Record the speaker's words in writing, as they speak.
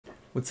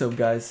What's up,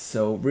 guys?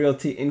 So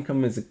Realty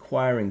Income is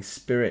acquiring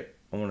Spirit.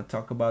 I want to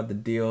talk about the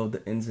deal,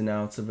 the ins and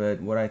outs of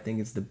it, what I think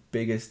is the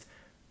biggest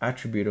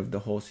attribute of the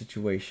whole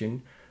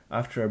situation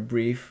after a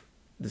brief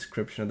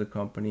description of the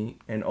company,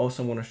 and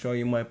also want to show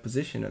you my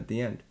position at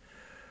the end.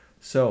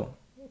 So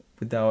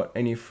without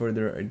any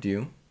further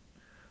ado,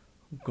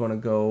 I'm going to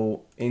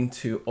go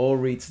into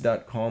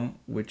allreits.com,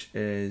 which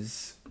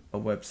is a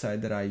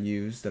website that I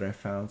use that I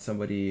found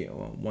somebody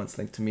once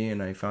linked to me,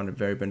 and I found it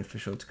very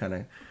beneficial to kind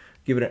of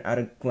give it an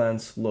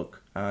at-a-glance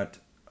look at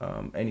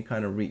any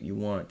kind of REIT you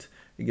want.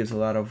 It gives a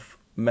lot of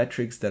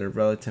metrics that are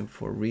relative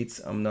for REITs.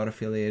 I'm not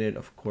affiliated,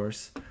 of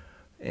course.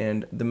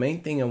 And the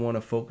main thing I want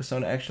to focus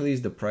on actually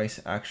is the price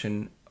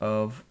action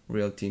of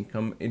Realty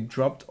Income. It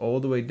dropped all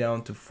the way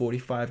down to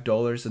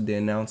 $45 at the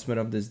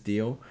announcement of this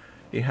deal.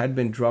 It had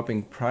been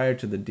dropping prior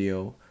to the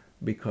deal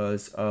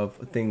because of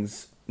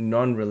things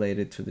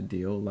non-related to the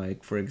deal,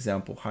 like, for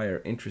example,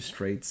 higher interest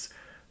rates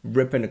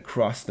ripping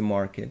across the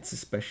markets,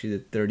 especially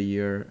the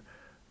 30-year,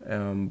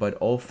 but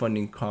all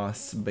funding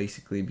costs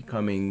basically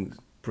becoming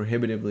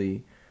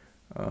prohibitively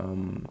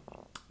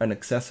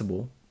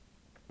inaccessible.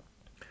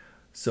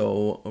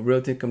 So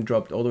Realty Income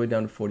dropped all the way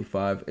down to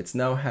 45. It's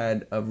now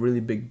had a really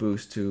big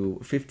boost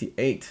to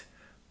 $58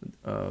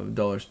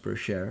 per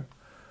share.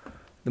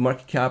 The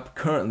market cap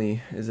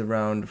currently is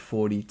around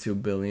 42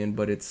 billion,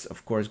 but it's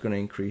of course going to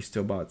increase to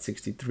about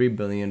 63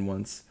 billion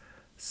once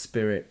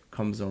Spirit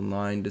comes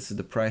online. This is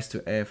the price to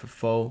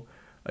AFFO,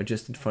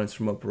 adjusted funds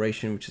from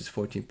operation, which is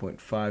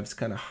 14.5. It's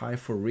kind of high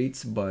for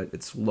REITs, but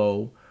it's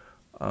low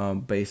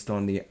based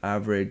on the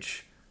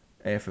average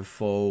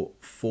AFFO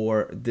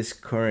for this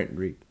current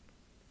REIT,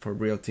 for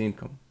Realty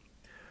Income.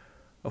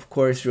 Of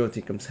course, Realty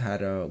Income's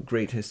had a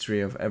great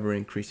history of ever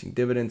increasing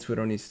dividends. We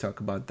don't need to talk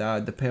about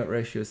that. The payout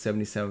ratio is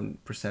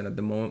 77% at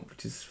the moment,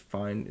 which is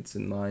fine. It's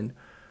in line.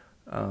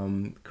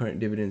 Current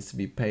dividends to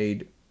be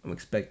paid. I'm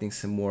expecting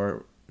some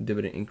more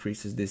dividend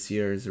increases this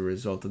year as a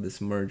result of this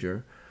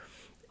merger.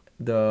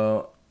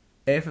 The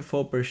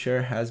AFFO per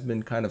share has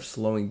been kind of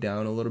slowing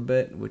down a little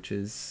bit, which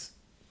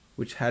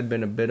had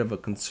been a bit of a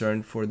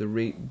concern for the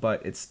REIT,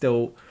 but it's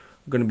still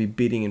going to be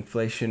beating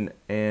inflation,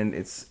 and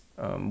it's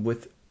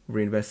with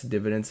reinvested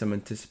dividends. I'm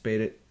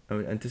anticipating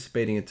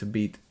it to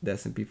beat the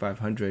S&P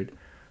 500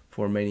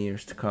 for many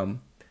years to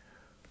come.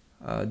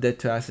 Debt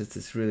to assets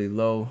is really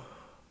low,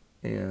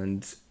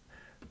 and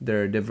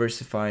they're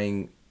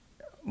diversifying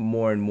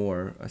more and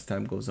more as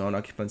time goes on.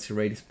 Occupancy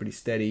rate is pretty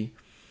steady.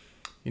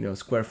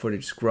 Square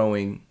footage is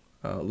growing.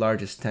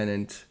 Largest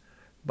tenant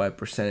by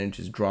percentage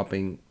is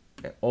dropping.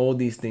 All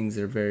these things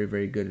are very,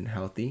 very good and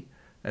healthy.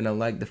 And I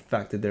like the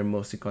fact that they're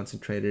mostly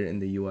concentrated in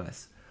the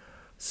US.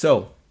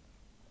 So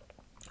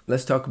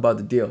let's talk about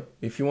the deal.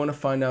 If you want to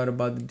find out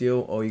about the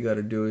deal, all you got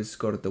to do is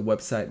go to the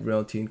website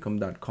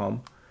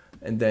realtyincome.com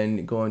and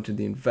then go into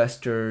the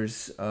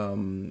investors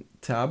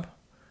tab,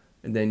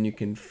 and then you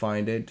can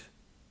find it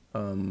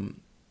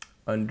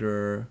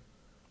under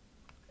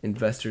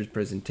investors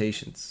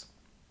presentations,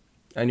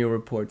 annual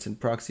reports and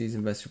proxies,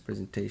 investor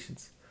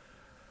presentations.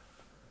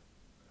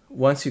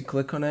 Once you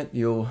click on it,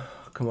 you'll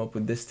come up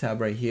with this tab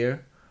right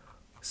here.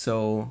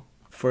 So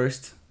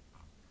first,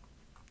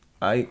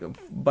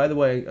 by the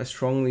way, I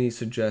strongly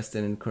suggest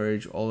and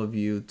encourage all of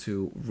you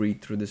to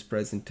read through this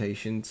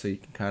presentation so you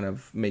can kind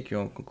of make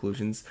your own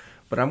conclusions.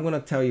 But I'm going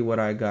to tell you what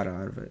I got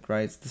out of it,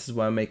 right? This is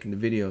why I'm making the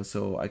video,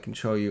 so I can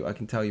tell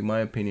you my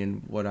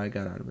opinion, what I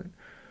got out of it.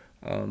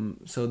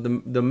 So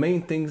the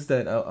main things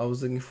that I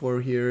was looking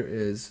for here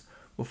is,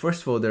 well,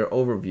 first of all, their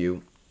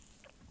overview.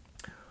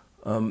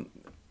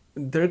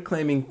 They're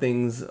claiming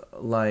things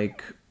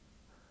like,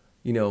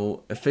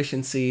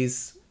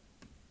 efficiencies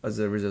as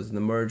a result of the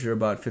merger,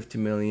 about 50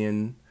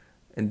 million,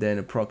 and then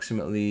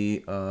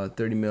approximately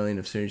 30 million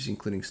of synergies,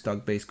 including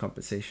stock-based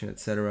compensation,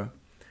 etc.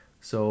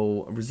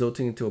 So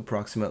resulting into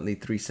approximately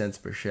 3 cents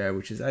per share,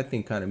 which is, I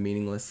think, kind of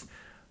meaningless.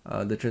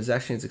 The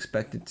transaction is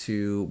expected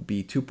to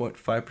be 2.5%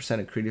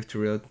 accretive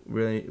to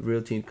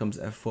Realty Income's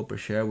FFO per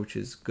share, which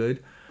is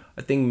good.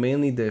 I think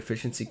mainly the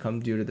efficiency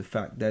comes due to the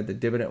fact that the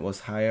dividend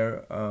was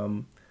higher.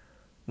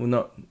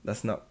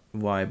 That's not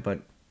why,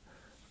 but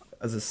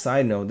as a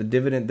side note, the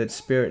dividend that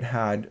Spirit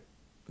had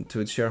to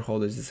its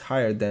shareholders is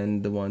higher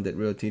than the one that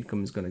Realty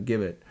Income is going to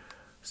give it.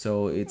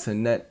 So it's a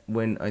net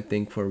win, I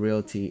think, for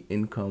Realty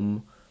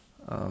Income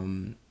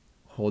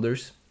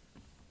holders.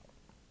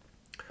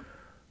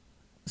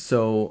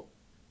 So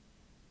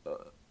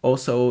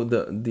also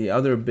the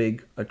other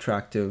big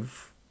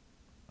attractive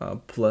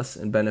plus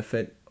and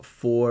benefit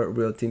for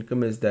Realty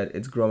Income is that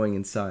it's growing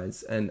in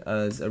size. And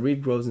as a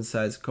REIT grows in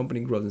size, company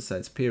grows in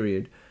size,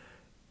 period,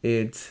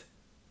 it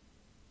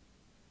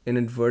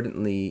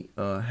inadvertently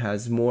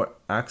has more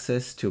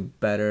access to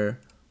better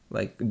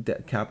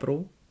debt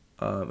capital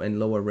and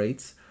lower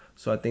rates.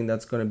 So I think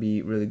that's going to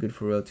be really good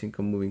for Realty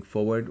Income moving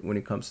forward when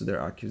it comes to their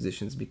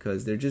acquisitions,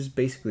 because they're just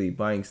basically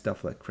buying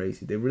stuff like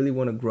crazy. They really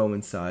want to grow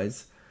in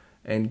size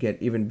and get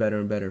even better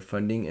and better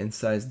funding, and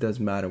size does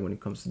matter when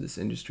it comes to this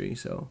industry.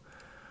 So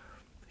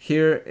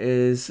here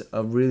is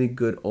a really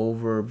good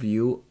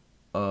overview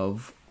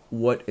of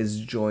what is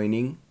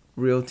joining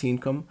Realty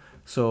Income.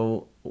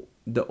 So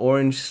the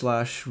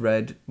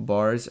orange/red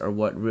bars are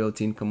what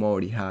Realty Income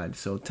already had.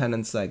 So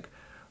tenants like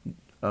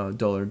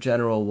Dollar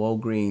General,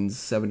 Walgreens,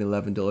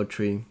 7-Eleven, Dollar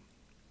Tree,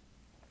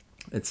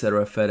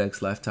 etc.,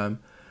 FedEx, Lifetime.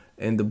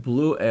 And the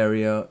blue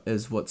area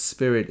is what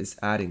Spirit is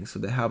adding. So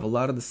they have a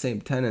lot of the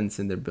same tenants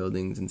in their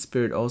buildings, and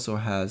Spirit also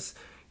has,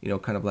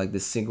 kind of like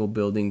this single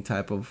building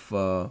type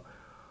of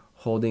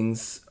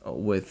holdings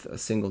with a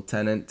single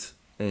tenant,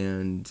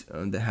 and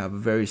they have a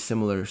very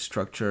similar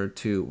structure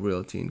to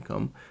Realty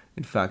Income.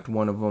 In fact,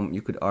 one of them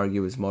you could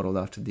argue is modeled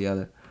after the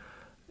other.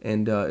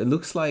 And it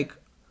looks like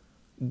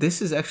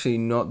this is actually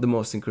not the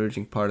most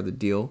encouraging part of the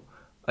deal.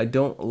 I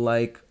don't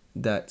like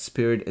that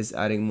Spirit is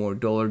adding more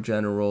Dollar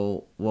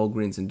General,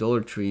 Walgreens, and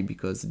Dollar Tree,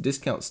 because the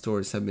discount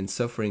stores have been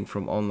suffering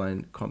from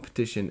online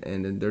competition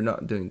and they're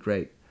not doing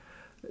great.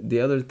 The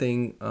other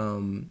thing,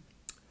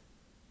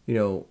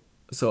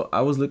 so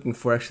I was looking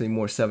for actually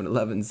more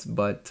 7-Elevens,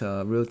 but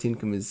Realty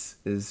Income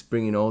is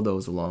bringing all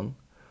those along.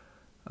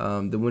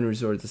 The Wynn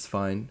Resort is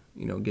fine,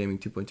 gaming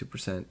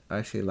 2.2%. I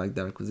actually like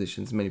that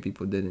acquisition. Many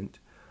people didn't.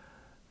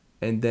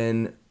 And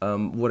then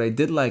what I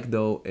did like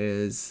though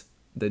is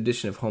the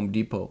addition of Home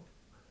Depot.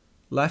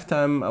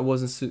 Lifetime I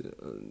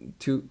wasn't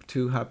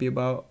too happy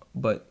about,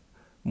 but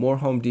more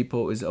Home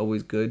Depot is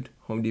always good.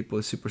 Home Depot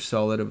is super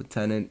solid of a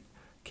tenant,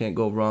 can't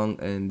go wrong,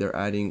 and they're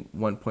adding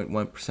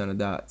 1.1% of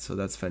that, so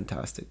that's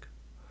fantastic.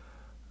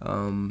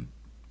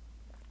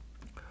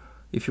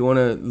 If you want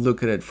to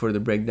look at it for the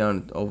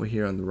breakdown over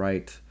here on the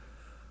right,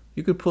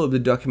 you could pull up the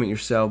document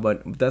yourself,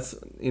 but that's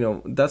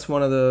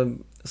one of the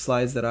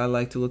slides that I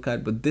like to look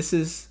at. But this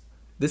is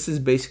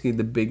basically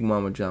the big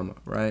mama jama,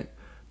 right?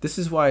 This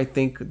is why I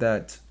think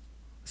that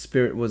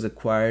Spirit was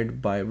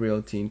acquired by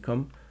Realty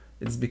Income.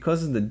 It's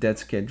because of the debt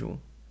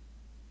schedule.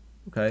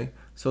 Okay,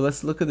 so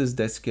let's look at this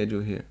debt schedule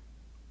here.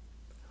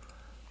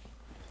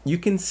 You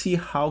can see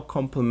how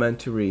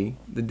complementary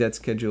the debt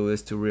schedule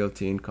is to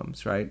Realty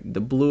Income's, right?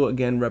 The blue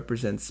again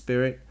represents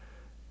Spirit,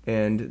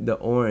 and the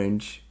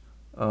orange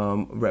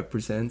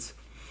represents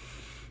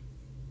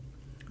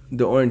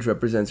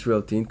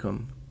Realty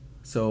Income.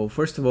 So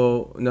first of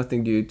all,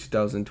 nothing due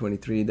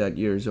 2023. That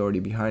year is already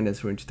behind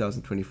us. We're in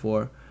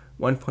 2024.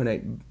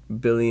 1.8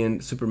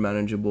 billion super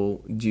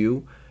manageable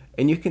due,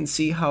 and you can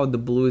see how the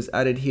blue is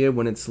added here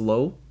when it's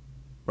low,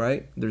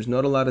 right? There's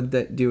not a lot of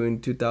debt due in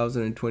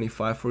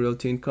 2025 for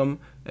Realty Income,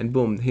 and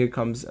boom, here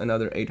comes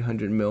another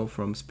 800 mil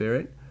from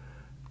Spirit.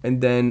 And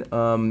then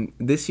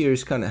this year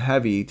is kind of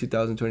heavy.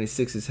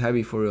 2026 is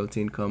heavy for Realty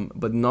Income,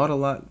 but not a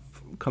lot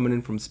coming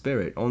in from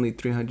Spirit, only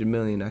 300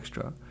 million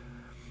extra.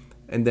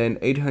 And then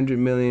 800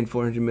 million,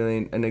 400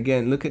 million, and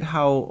again, look at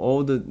how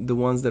all the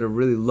ones that are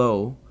really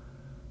low,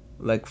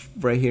 like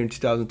right here in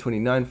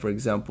 2029, for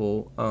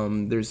example,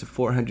 there's a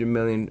 400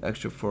 million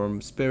extra from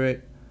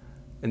Spirit,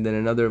 and then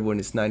another one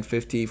is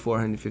 950,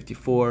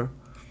 454,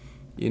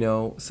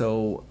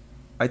 so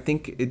I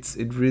think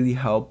it really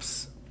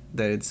helps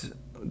that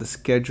the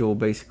schedule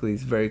basically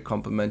is very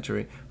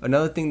complementary.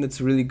 Another thing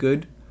that's really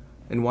good,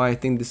 and why I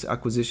think this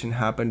acquisition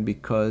happened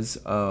because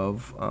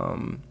of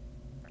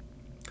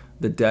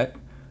the debt,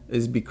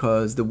 is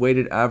because the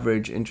weighted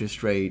average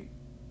interest rate,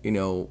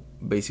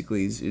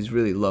 basically is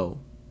really low.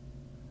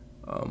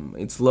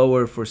 It's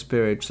lower for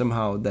Spirit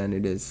somehow than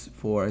it is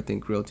for, I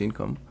think, Realty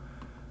Income.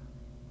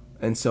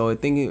 And so I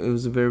think it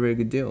was a very, very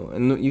good deal.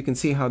 And you can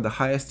see how the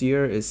highest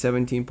year is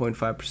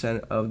 17.5%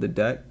 of the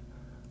debt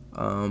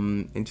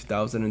in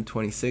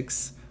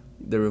 2026.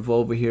 The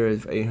revolver here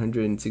is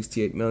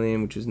 868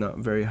 million, which is not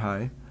very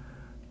high.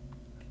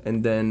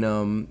 And then,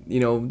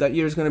 that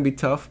year is going to be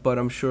tough, but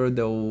I'm sure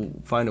they'll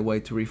find a way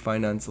to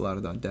refinance a lot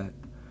of that debt.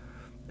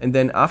 And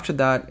then after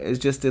that is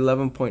just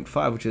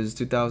 11.5, which is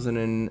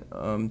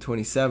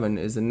 2027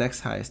 is the next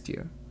highest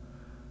year.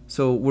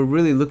 So we're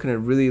really looking at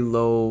really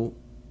low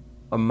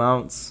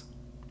amounts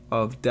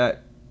of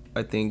debt,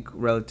 I think,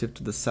 relative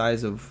to the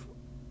size of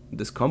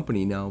this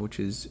company now, which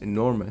is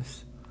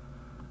enormous.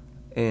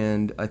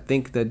 And I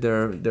think that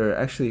they're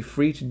actually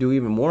free to do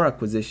even more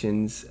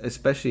acquisitions,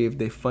 especially if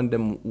they fund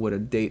them with a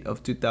date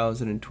of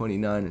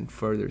 2029 and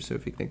further. So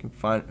if they can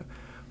find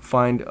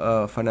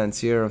a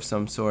financier of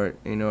some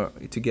sort,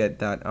 to get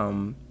that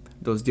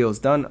those deals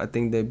done, I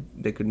think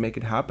they could make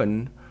it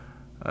happen.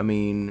 I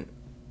mean,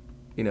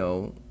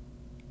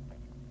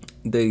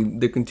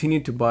 they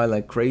continue to buy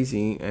like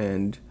crazy,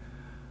 and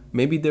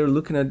maybe they're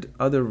looking at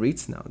other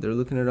REITs now. They're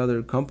looking at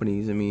other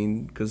companies. I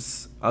mean,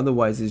 because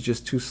otherwise it's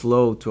just too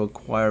slow to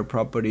acquire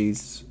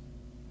properties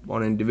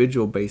on an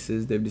individual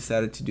basis. They've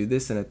decided to do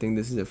this, and I think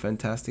this is a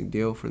fantastic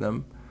deal for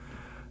them.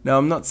 Now,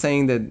 I'm not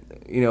saying that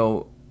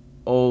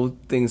all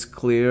things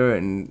clear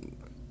and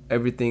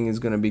everything is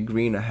going to be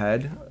green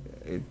ahead.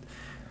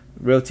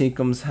 Realty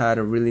Income's had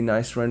a really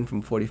nice run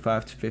from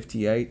 45 to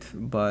 58,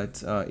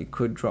 but it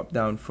could drop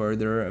down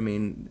further. I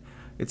mean,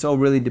 it's all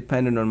really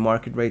dependent on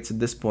market rates at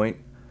this point.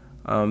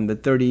 The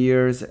 30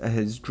 years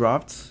has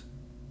dropped,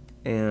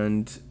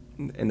 and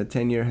the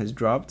 10-year has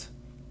dropped,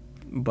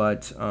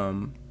 but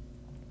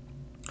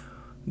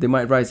they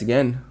might rise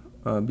again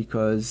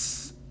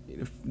because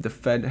the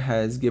Fed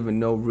has given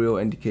no real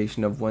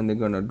indication of when they're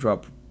going to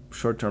drop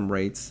short-term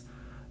rates.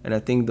 And I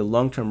think the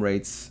long-term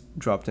rates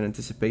dropped in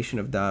anticipation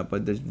of that,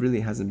 but there really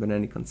hasn't been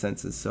any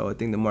consensus. So I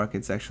think the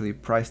market's actually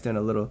priced in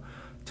a little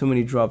too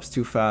many drops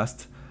too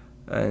fast.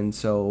 And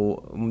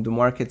so the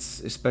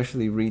markets,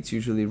 especially REITs,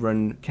 usually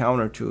run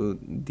counter to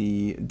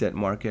the debt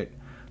market.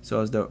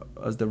 So as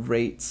the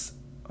rates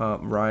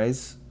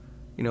rise,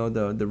 the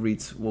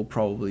REITs will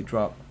probably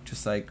drop,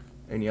 just like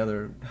any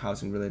other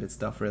housing related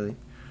stuff, really.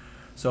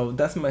 So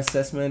that's my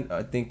assessment.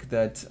 I think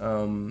that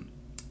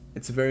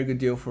it's a very good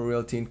deal for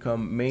Realty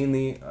Income.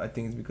 Mainly, I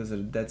think it's because of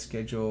the debt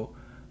schedule.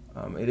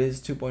 It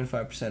is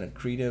 2.5%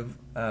 accretive,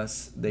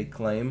 as they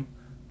claim,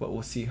 but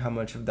we'll see how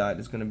much of that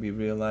is going to be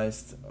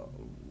realized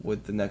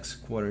with the next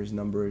quarter's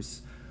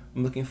numbers.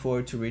 I'm looking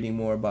forward to reading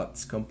more about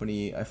this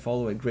company. I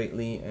follow it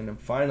greatly, and I'm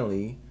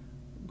finally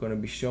going to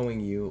be showing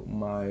you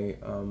my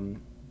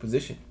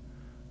position.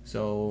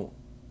 So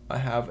I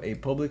have a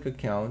public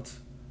account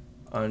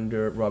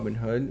under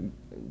Robinhood.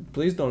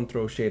 Please don't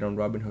throw shade on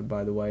Robinhood,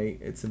 by the way.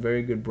 It's a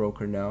very good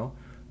broker now.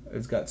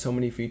 It's got so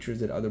many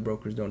features that other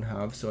brokers don't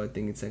have, so I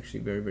think it's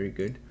actually very, very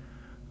good.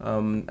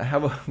 I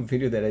have a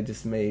video that I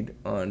just made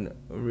on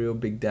a real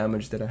big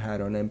damage that I had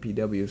on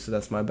MPW, so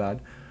that's my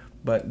bad.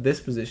 But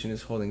this position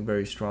is holding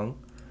very strong.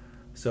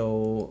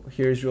 So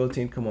here's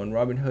Realty Income on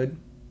Robinhood.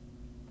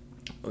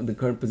 The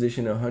current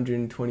position,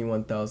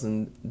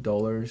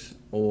 $121,000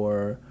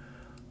 or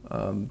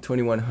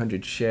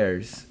 2,100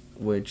 shares,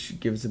 which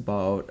gives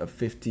about a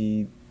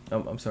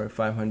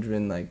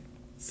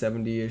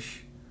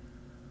 570-ish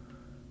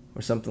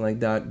or something like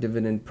that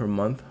dividend per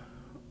month.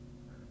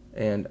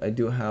 And I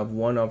do have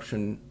one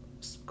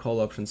call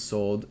option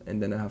sold,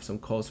 and then I have some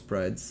call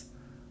spreads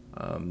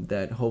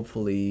that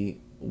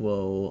hopefully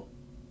will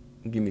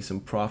give me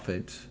some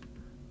profit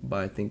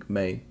by, I think,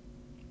 May.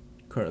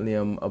 Currently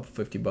I'm up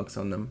 $50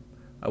 on them.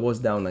 I was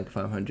down like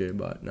 500,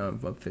 but now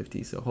I'm up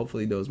 50, so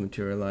hopefully those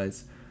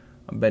materialize.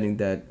 I'm betting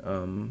that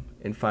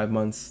in 5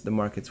 months the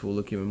markets will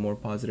look even more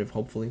positive,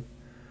 hopefully,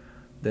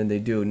 than they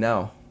do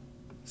now.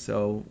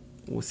 So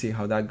we'll see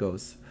how that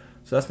goes.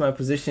 So that's my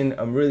position.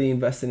 I'm really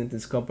invested in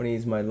this company.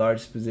 It's my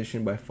largest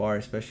position by far,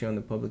 especially on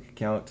the public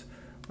account.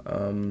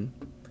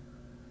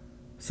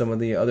 Some of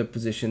the other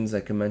positions,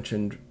 like I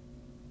mentioned,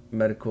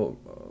 medical,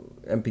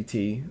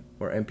 MPT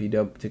or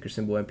MPW, ticker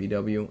symbol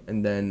MPW,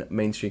 and then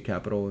Main Street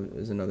Capital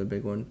is another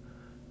big one,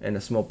 and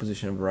a small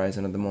position of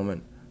Verizon at the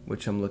moment,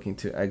 which I'm looking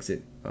to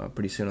exit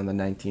pretty soon on the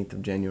 19th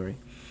of January.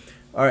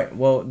 All right,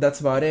 well,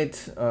 that's about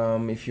it.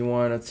 If you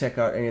want to check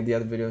out any of the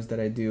other videos that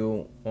I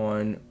do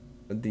on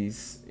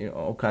these,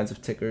 all kinds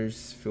of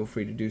tickers, feel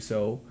free to do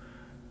so.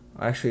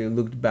 I actually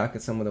looked back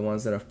at some of the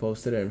ones that I've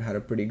posted and had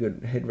a pretty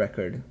good hit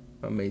record,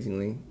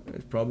 amazingly.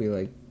 It's probably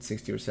like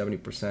 60 or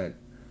 70%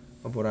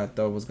 of what I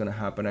thought was going to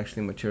happen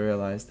actually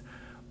materialized.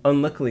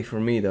 Unluckily for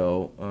me,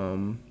 though,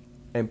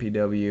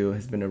 MPW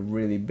has been a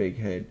really big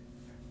hit,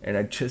 and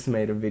I just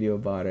made a video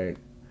about it,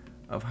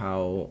 of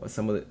how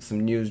some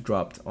news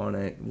dropped on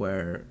it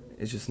where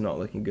it's just not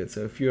looking good.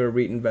 So if you're a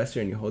REIT investor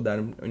and you hold that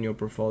in your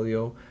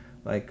portfolio,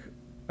 like,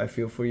 I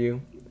feel for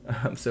you.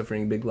 I'm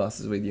suffering big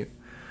losses with you.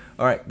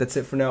 All right, that's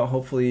it for now.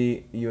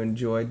 Hopefully you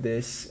enjoyed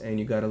this and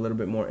you got a little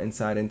bit more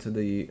insight into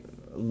the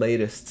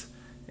latest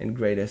and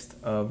greatest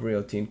of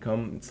Realty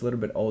Income. It's a little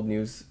bit old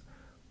news.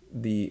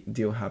 The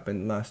deal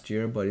happened last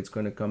year, but it's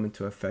going to come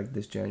into effect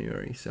this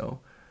January. So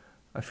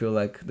I feel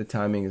like the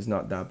timing is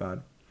not that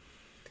bad.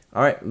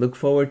 All right, look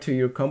forward to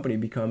your company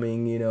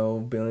becoming,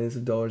 billions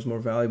of dollars more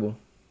valuable.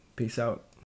 Peace out.